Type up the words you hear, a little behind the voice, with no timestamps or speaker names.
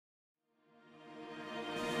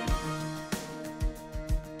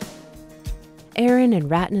Arran and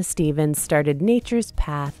Ratana Stephens started Nature's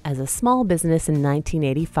Path as a small business in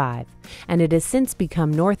 1985, and it has since become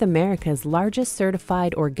North America's largest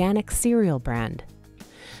certified organic cereal brand.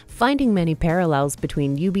 Finding many parallels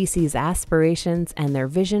between UBC's aspirations and their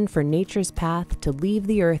vision for Nature's Path to leave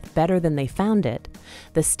the earth better than they found it,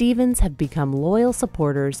 the Stephens have become loyal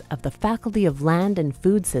supporters of the Faculty of Land and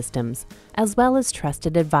Food Systems, as well as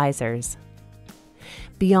trusted advisors.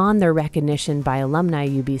 Beyond their recognition by alumni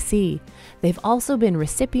UBC, they've also been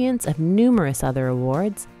recipients of numerous other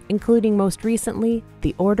awards, including most recently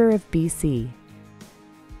the Order of BC.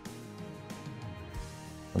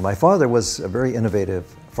 My father was a very innovative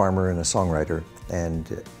farmer and a songwriter,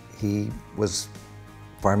 and he was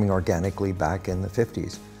farming organically back in the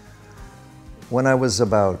 50s. When I was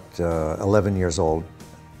about 11 years old,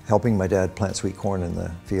 helping my dad plant sweet corn in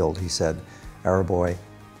the field, he said, "Our boy,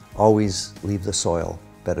 always leave the soil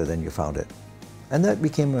better than you found it." And that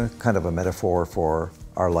became a kind of a metaphor for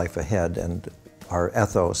our life ahead and our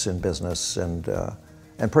ethos in business and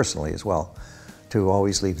personally as well, to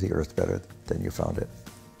always leave the earth better than you found it.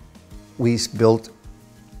 We built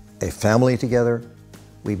a family together,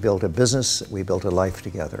 we built a business, we built a life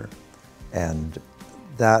together. And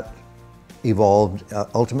that evolved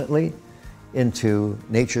ultimately into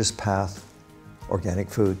Nature's Path Organic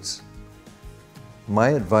Foods. My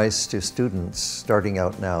advice to students starting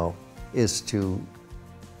out now is to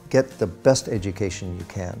get the best education you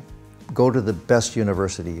can. Go to the best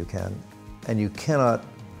university you can. And you cannot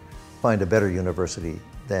find a better university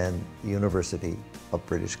than the University of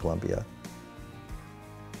British Columbia.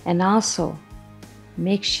 And also,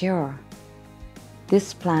 make sure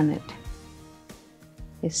this planet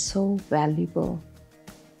is so valuable.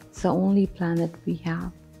 It's the only planet we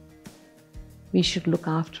have. We should look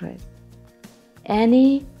after it.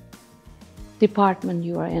 Any department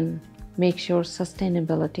you are in, make sure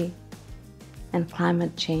sustainability and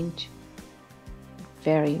climate change,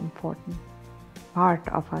 very important part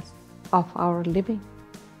of our living.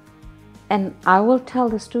 And I will tell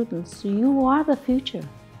the students, you are the future.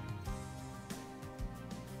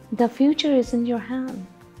 The future is in your hand.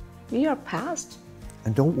 We are past.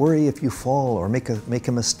 And don't worry if you fall or make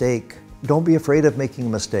a mistake. Don't be afraid of making a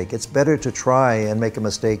mistake. It's better to try and make a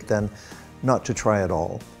mistake than not to try at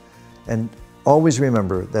all. And always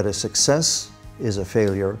remember that a success is a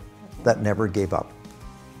failure that never gave up.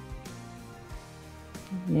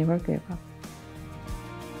 Never gave up.